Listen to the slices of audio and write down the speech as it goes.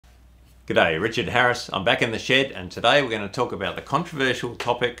G'day, Richard Harris. I'm back in the shed, and today we're going to talk about the controversial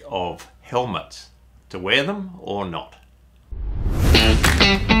topic of helmets. To wear them or not.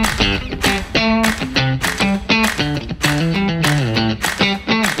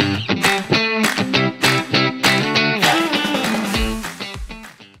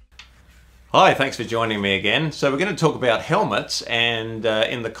 Hi, thanks for joining me again. So we're going to talk about helmets, and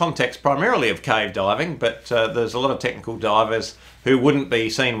in the context primarily of cave diving, but there's a lot of technical divers who wouldn't be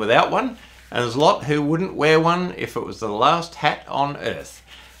seen without one, and there's a lot who wouldn't wear one if it was the last hat on earth.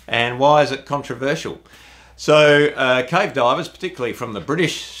 And why is it controversial? So cave divers, particularly from the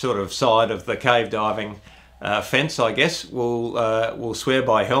British sort of side of the cave diving fence, I guess, will swear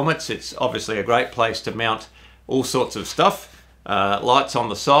by helmets. It's obviously a great place to mount all sorts of stuff. Lights on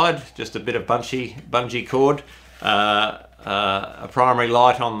the side, just a bit of bungee cord, a primary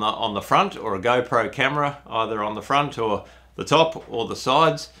light on the front, or a GoPro camera either on the front or the top or the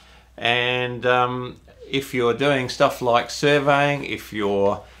sides. And if you're doing stuff like surveying, if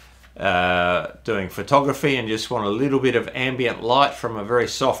you're doing photography and just want a little bit of ambient light from a very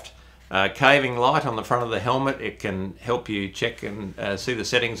soft caving light on the front of the helmet, it can help you check and see the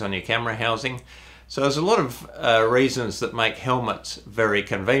settings on your camera housing. So there's a lot of reasons that make helmets very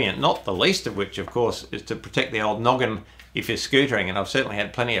convenient, not the least of which, of course, is to protect the old noggin if you're scootering. And I've certainly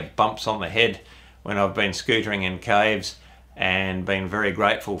had plenty of bumps on the head when I've been scootering in caves and been very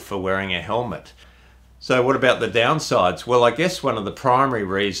grateful for wearing a helmet. So what about the downsides? Well, I guess one of the primary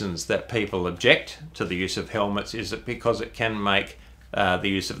reasons that people object to the use of helmets is that because it can make the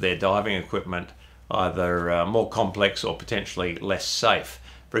use of their diving equipment either more complex or potentially less safe.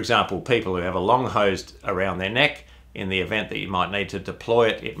 For example, people who have a long hose around their neck, in the event that you might need to deploy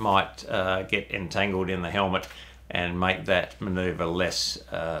it, it might get entangled in the helmet and make that maneuver less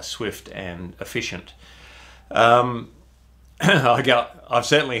swift and efficient. I've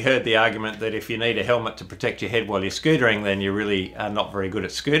certainly heard the argument that if you need a helmet to protect your head while you're scootering, then you really are not very good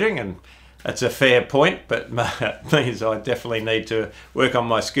at scootering, and that's a fair point, but it means I definitely need to work on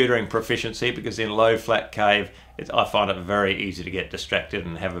my scootering proficiency, because in low flat cave I find it very easy to get distracted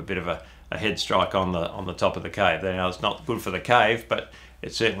and have a bit of a head strike on the top of the cave. Now, it's not good for the cave, but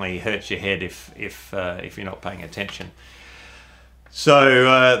it certainly hurts your head if you're not paying attention.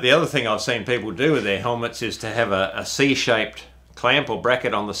 So the other thing I've seen people do with their helmets is to have a C-shaped clamp or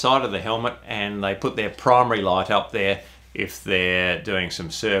bracket on the side of the helmet, and they put their primary light up there if they're doing some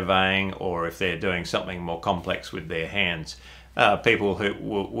surveying or if they're doing something more complex with their hands. People who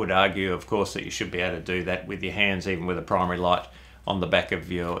would argue, of course, that you should be able to do that with your hands, even with a primary light on the back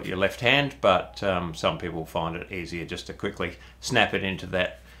of your left hand, but some people find it easier just to quickly snap it into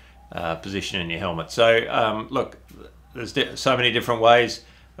that position in your helmet. So look, there's so many different ways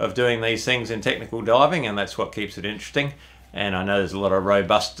of doing these things in technical diving, and that's what keeps it interesting. And I know there's a lot of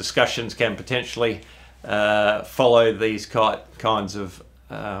robust discussions can potentially follow these kinds of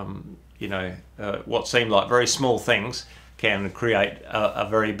what seem like very small things can create a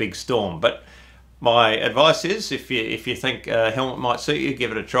very big storm. But my advice is, if you think a helmet might suit you,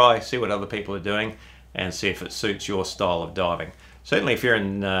 give it a try, see what other people are doing, and see if it suits your style of diving. Certainly if you're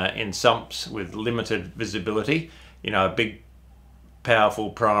in sumps with limited visibility, a big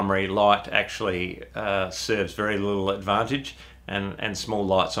powerful primary light actually serves very little advantage, and small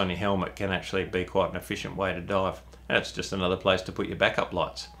lights on your helmet can actually be quite an efficient way to dive. And it's just another place to put your backup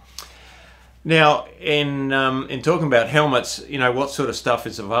lights. Now, in talking about helmets, what sort of stuff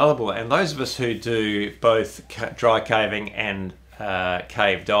is available, and those of us who do both dry caving and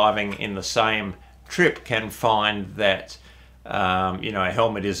cave diving in the same trip can find that a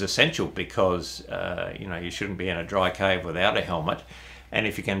helmet is essential, because you shouldn't be in a dry cave without a helmet. And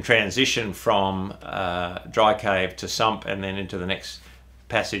if you can transition from dry cave to sump and then into the next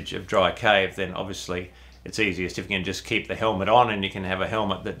passage of dry cave, then obviously it's easiest if you can just keep the helmet on, and you can have a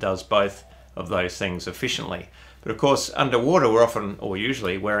helmet that does both of those things efficiently. But of course, underwater we're often, or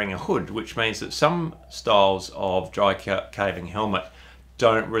usually, wearing a hood, which means that some styles of dry caving helmet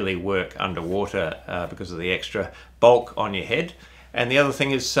don't really work underwater because of the extra bulk on your head. And the other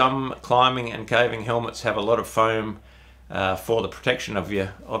thing is, some climbing and caving helmets have a lot of foam for the protection of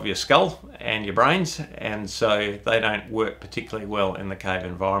your skull and your brains, and so they don't work particularly well in the cave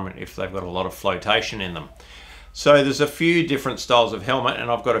environment if they've got a lot of flotation in them. So there's a few different styles of helmet, and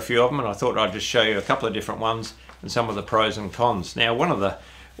I've got a few of them, and I thought I'd just show you a couple of different ones and some of the pros and cons. Now, one of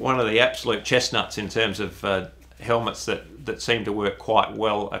the absolute chestnuts in terms of helmets that seem to work quite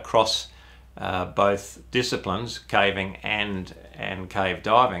well across both disciplines, caving and cave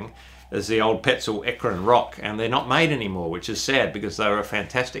diving, is the old Petzl Ekron Rock, and they're not made anymore, which is sad, because they were a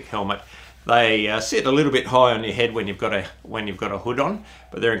fantastic helmet They sit a little bit high on your head when you've got a hood on,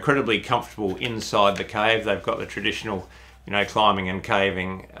 but they're incredibly comfortable inside the cave. They've got the traditional, climbing and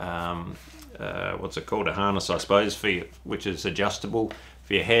caving, what's it called, a harness, I suppose, for you, which is adjustable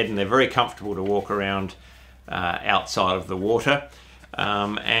for your head, and they're very comfortable to walk around outside of the water.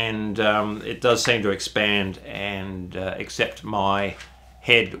 It does seem to expand and accept my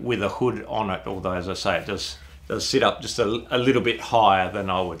head with a hood on it, although, as I say, it does sit up just a little bit higher than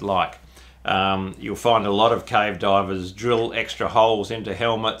I would like. You'll find a lot of cave divers drill extra holes into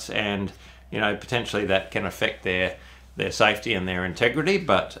helmets, and potentially that can affect their safety and their integrity,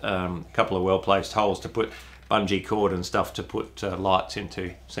 but a couple of well-placed holes to put bungee cord and stuff to put lights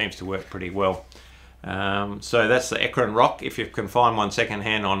into seems to work pretty well. So that's the Ekron Rock. If you can find one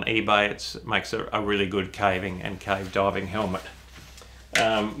second-hand on eBay, it makes a really good caving and cave diving helmet.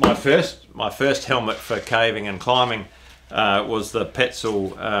 My first helmet for caving and climbing was the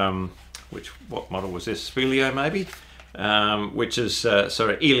Petzl, what model was this? Speleo maybe? Which is,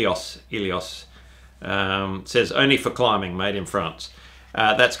 sorry, Elios. Says only for climbing, made in France.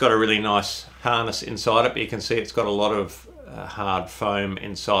 That's got a really nice harness inside it, but you can see it's got a lot of hard foam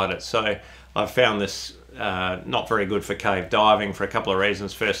inside it. So I've found this not very good for cave diving for a couple of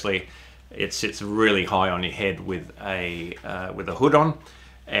reasons. Firstly, it sits really high on your head with a hood on,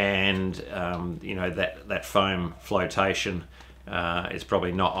 and that foam flotation is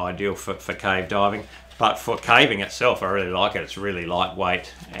probably not ideal for cave diving. But for caving itself, I really like it. It's really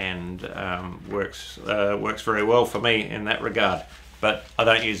lightweight and works very well for me in that regard. But I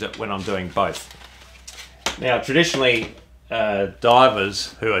don't use it when I'm doing both. Now, traditionally,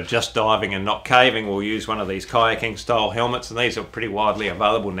 divers who are just diving and not caving will use one of these kayaking style helmets, and these are pretty widely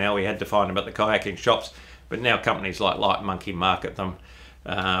available now. We had to find them at the kayaking shops, but now companies like Light Monkey market them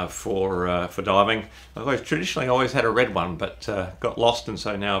for diving. I've traditionally always had a red one, but got lost, and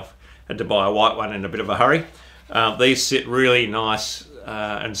so now I've had to buy a white one in a bit of a hurry. These sit really nice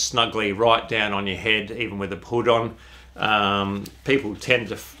and snugly right down on your head, even with the hood on. People tend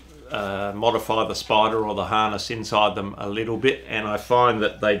to modify the spider or the harness inside them a little bit, and I find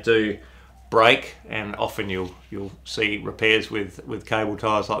that they do break, and often you'll see repairs with cable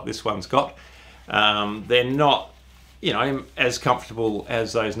ties like this one's got. They're not as comfortable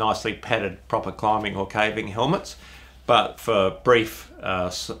as those nicely padded proper climbing or caving helmets, but for brief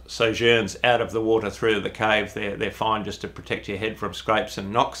sojourns out of the water through the cave, they're fine just to protect your head from scrapes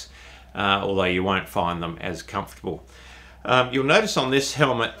and knocks, although you won't find them as comfortable. You'll notice on this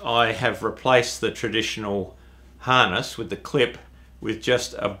helmet I have replaced the traditional harness with the clip with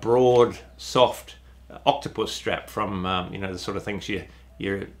just a broad, soft octopus strap from the sort of things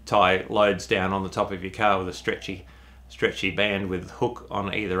you tie loads down on the top of your car with a stretchy band with hook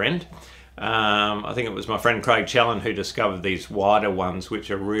on either end. I think it was my friend Craig Challen who discovered these wider ones,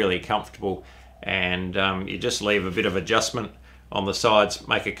 which are really comfortable, and you just leave a bit of adjustment on the sides,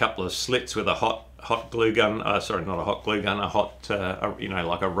 make a couple of slits with a hot glue gun, sorry, not a hot glue gun, a hot,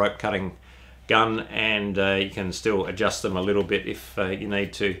 like a rope cutting gun, and you can still adjust them a little bit if you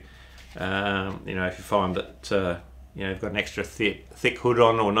need to. If you find that you've got an extra thick hood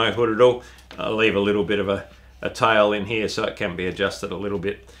on or no hood at all, I'll leave a little bit of a tail in here so it can be adjusted a little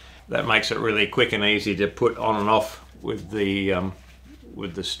bit. That makes it really quick and easy to put on and off with the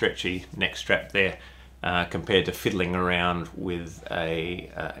stretchy neck strap there, compared to fiddling around with a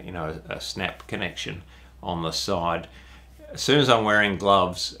snap connection on the side. As soon as I'm wearing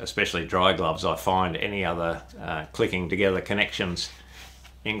gloves, especially dry gloves, I find any other clicking together connections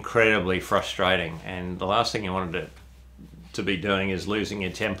incredibly frustrating, and the last thing you wanted to be doing is losing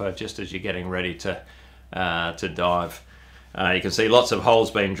your temper just as you're getting ready to dive. You can see lots of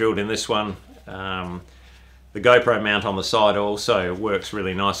holes being drilled in this one. The GoPro mount on the side also works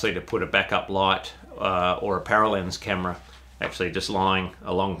really nicely to put a backup light or a paralens camera actually just lying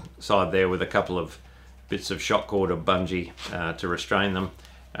alongside there with a couple of bits of shock cord or bungee to restrain them.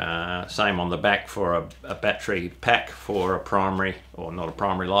 Same on the back for a battery pack for a primary, or not a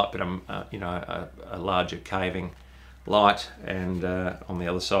primary light, but a larger caving light, and on the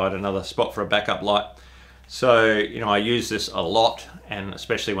other side another spot for a backup light. So I use this a lot, and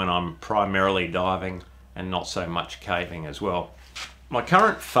especially when I'm primarily diving and not so much caving as well. My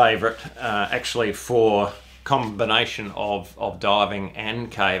current favourite actually for combination of diving and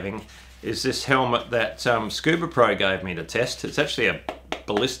caving is this helmet that Scuba Pro gave me to test. It's actually a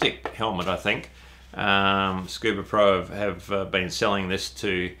ballistic helmet, I think. Scuba Pro have been selling this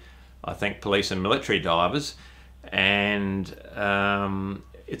to, I think, police and military divers, and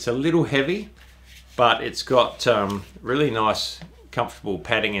it's a little heavy, but it's got really nice comfortable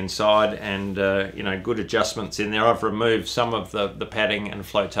padding inside, and you know, good adjustments in there. I've removed some of the padding and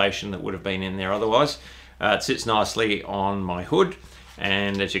flotation that would have been in there otherwise. It sits nicely on my hood,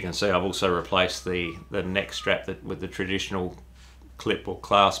 and as you can see, I've also replaced the neck strap with the traditional clip or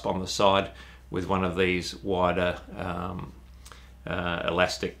clasp on the side with one of these wider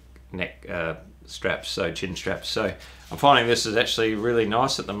elastic neck straps, so chin straps. So I'm finding this is actually really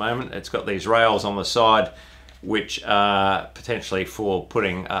nice at the moment. It's got these rails on the side which are potentially for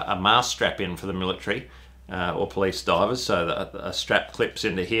putting a mask strap in for the military or police divers, so that a strap clips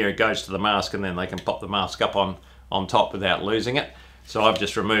into here, it goes to the mask, and then they can pop the mask up on top without losing it. So I've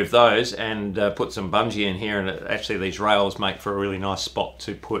just removed those and put some bungee in here, and actually these rails make for a really nice spot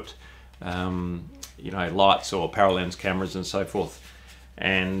to put you know, lights or parallels cameras and so forth.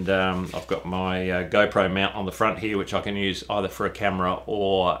 And I've got my GoPro mount on the front here, which I can use either for a camera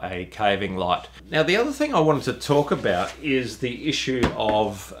or a caving light. Now, the other thing I wanted to talk about is the issue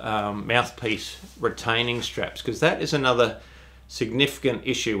of mouthpiece retaining straps, because that is another significant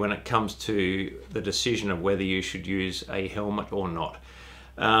issue when it comes to the decision of whether you should use a helmet or not.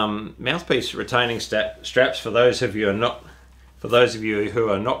 Mouthpiece retaining straps, for those of you who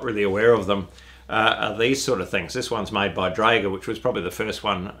are not really aware of them, are these sort of things. This one's made by Draeger, which was probably the first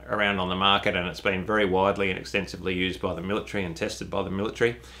one around on the market, and it's been very widely and extensively used by the military and tested by the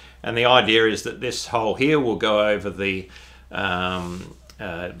military. And the idea is that this hole here will go over the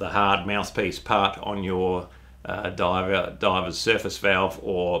hard mouthpiece part on your diver's surface valve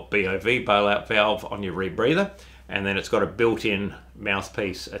or BOV, bailout valve, on your rebreather, and then it's got a built-in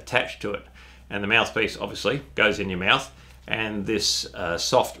mouthpiece attached to it. And the mouthpiece obviously goes in your mouth, and this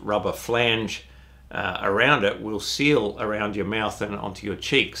soft rubber flange around it will seal around your mouth and onto your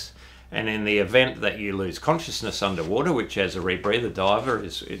cheeks. And in the event that you lose consciousness underwater, which as a rebreather diver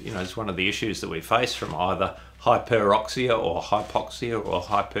is, you know, is one of the issues that we face from either hyperoxia or hypoxia or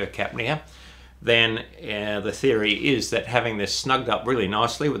hypercapnia, then the theory is that having this snugged up really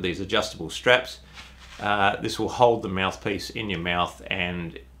nicely with these adjustable straps, this will hold the mouthpiece in your mouth,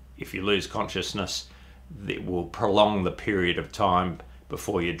 and if you lose consciousness, it will prolong the period of time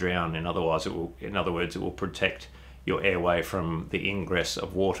before you drown. In other words, it will protect your airway from the ingress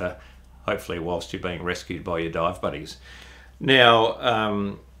of water, hopefully whilst you're being rescued by your dive buddies.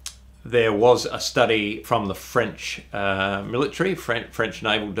 Now, there was a study from the French military, French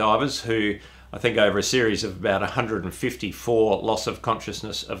naval divers, who I think over a series of about 154 loss of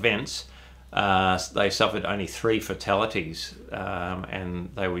consciousness events, they suffered only 3 fatalities, and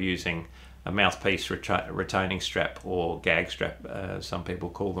they were using a mouthpiece retaining strap, or gag strap, some people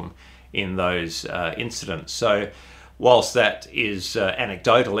call them, in those incidents. So whilst that is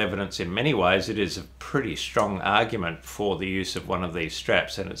anecdotal evidence in many ways, it is a pretty strong argument for the use of one of these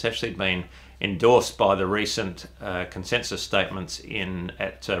straps, and it's actually been endorsed by the recent consensus statements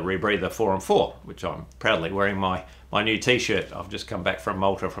at Rebreather Forum 4, which I'm proudly wearing my new t-shirt. I've just come back from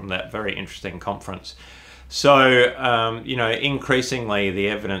Malta from that very interesting conference. So, you know, increasingly the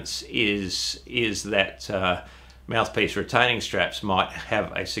evidence is that mouthpiece retaining straps might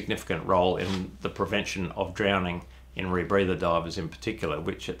have a significant role in the prevention of drowning in rebreather divers in particular,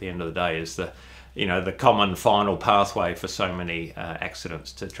 which at the end of the day is the, you know, the common final pathway for so many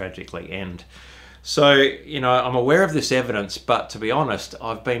accidents to tragically end. So, you know, I'm aware of this evidence, but to be honest,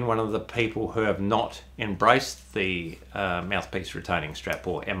 I've been one of the people who have not embraced the mouthpiece retaining strap,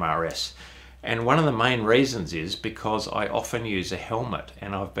 or MRS. And one of the main reasons is because I often use a helmet,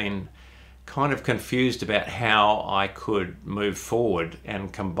 and I've been kind of confused about how I could move forward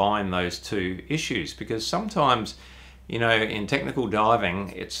and combine those two issues, because sometimes, you know, in technical diving,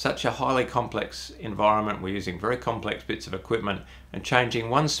 it's such a highly complex environment. We're using very complex bits of equipment, and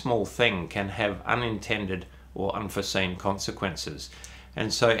changing one small thing can have unintended or unforeseen consequences.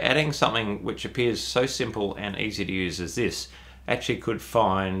 And so adding something which appears so simple and easy to use as this actually could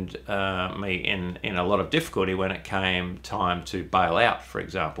find me in a lot of difficulty when it came time to bail out, for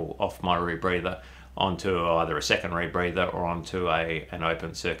example, off my rebreather onto either a second rebreather or onto an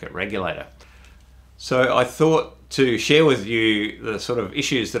open circuit regulator. So I thought to share with you the sort of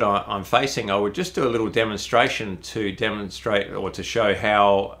issues that I'm facing. I would just do a little demonstration to demonstrate or to show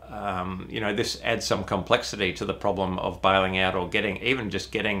how you know, this adds some complexity to the problem of bailing out, or even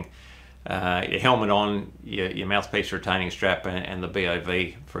just getting your helmet on, your mouthpiece retaining strap and the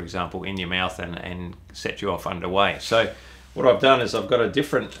BOV, for example, in your mouth and set you off underway. So what I've done is I've got a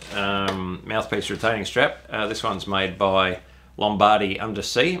different mouthpiece retaining strap. This one's made by Lombardi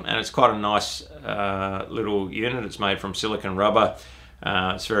Undersea, and it's quite a nice little unit. It's made from silicone rubber.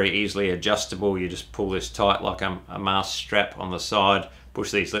 It's very easily adjustable. You just pull this tight like a mask strap on the side,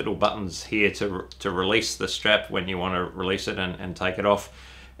 push these little buttons here to release the strap when you want to release it and take it off.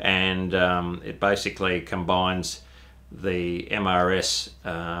 And it basically combines the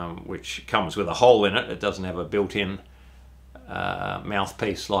MRS, which comes with a hole in it. It doesn't have a built-in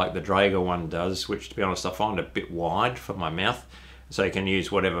mouthpiece like the Draeger one does, which, to be honest, I find a bit wide for my mouth. So you can use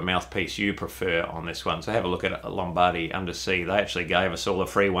whatever mouthpiece you prefer on this one. So have a look at Lombardi Undersea. They actually gave us all a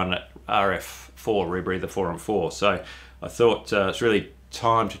free one at RF4, Rebreather 4 and 4. So I thought it's really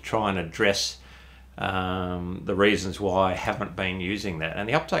time to try and address the reasons why I haven't been using that. And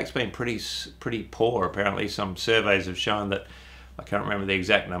the uptake's been pretty poor. Apparently some surveys have shown that, I can't remember the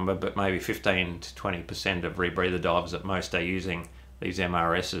exact number, but maybe 15 to 20% of rebreather divers at most are using these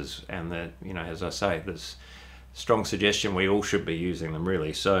MRSs. And as I say, there's strong suggestion we all should be using them,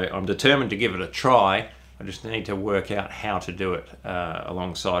 really. So I'm determined to give it a try. I just need to work out how to do it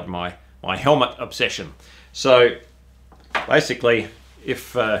alongside my helmet obsession. So basically,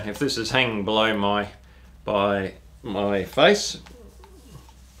 if this is hanging below my face,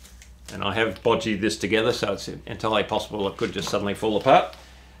 and I have bodged this together, so it's entirely possible it could just suddenly fall apart.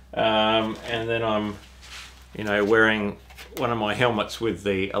 And then I'm, wearing one of my helmets with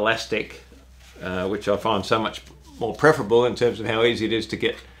the elastic, which I find so much more preferable in terms of how easy it is to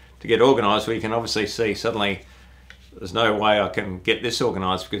get organised. Where you can obviously see suddenly there's no way I can get this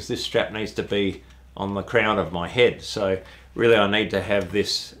organised because this strap needs to be on the crown of my head. So really I need to have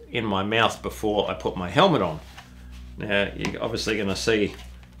this in my mouth before I put my helmet on. Now you're obviously going to see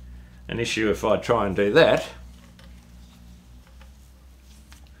an issue if I try and do that.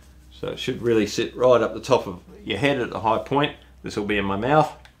 So it should really sit right up the top of your head at the high point. This will be in my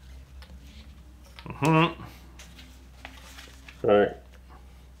mouth. So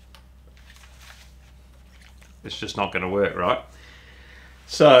it's just not going to work, right?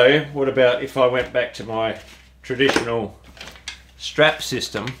 So what about if I went back to my traditional strap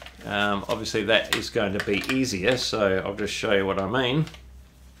system? Obviously that is going to be easier, so I'll just show you what I mean.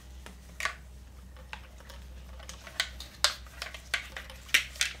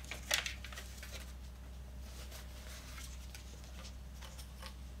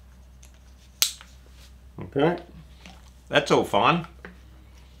 Okay, that's all fine.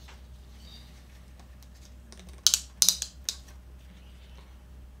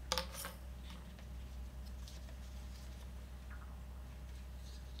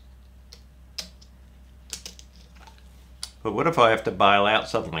 But what if I have to bail out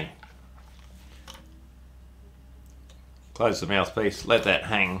suddenly? Close the mouthpiece, let that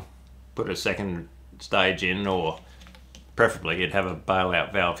hang, put a second stage in, or preferably you'd have a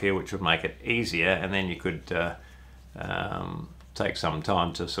bailout valve here which would make it easier, and then you could take some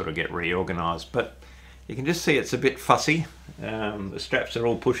time to sort of get reorganized. But you can just see it's a bit fussy. The straps are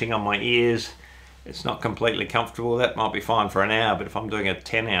all pushing on my ears. It's not completely comfortable. That might be fine for an hour, but if I'm doing a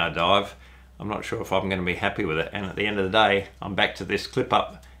 10-hour dive, I'm not sure if I'm going to be happy with it. And at the end of the day, I'm back to this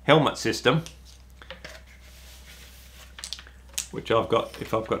clip-up helmet system, which I've got,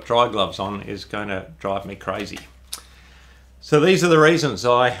 if I've got dry gloves on, is going to drive me crazy. So these are the reasons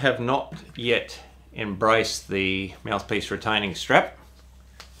I have not yet embraced the Mouthpiece Retaining Strap.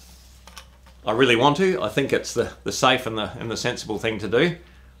 I really want to. I think it's the safe and the sensible thing to do.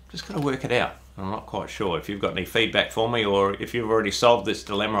 Just got to work it out. I'm not quite sure. If you've got any feedback for me, or if you've already solved this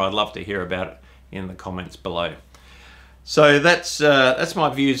dilemma, I'd love to hear about it in the comments below. So that's my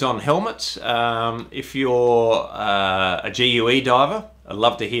views on helmets. If you're a GUE diver, I'd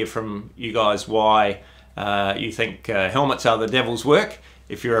love to hear from you guys why you think helmets are the devil's work.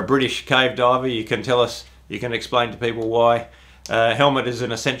 If you're a British cave diver, you can tell us, you can explain to people why helmet is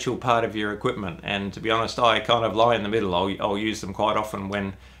an essential part of your equipment. And to be honest, I kind of lie in the middle. I'll use them quite often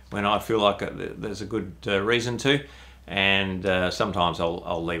when I feel like there's a good reason to, and sometimes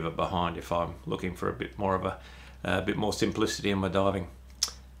I'll leave it behind if I'm looking for a bit more of a bit more simplicity in my diving.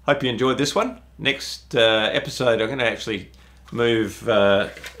 Hope you enjoyed this one. Next episode, I'm going to actually move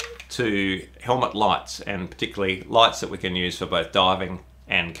to helmet lights, and particularly lights that we can use for both diving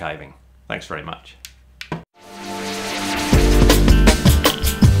and caving. Thanks very much.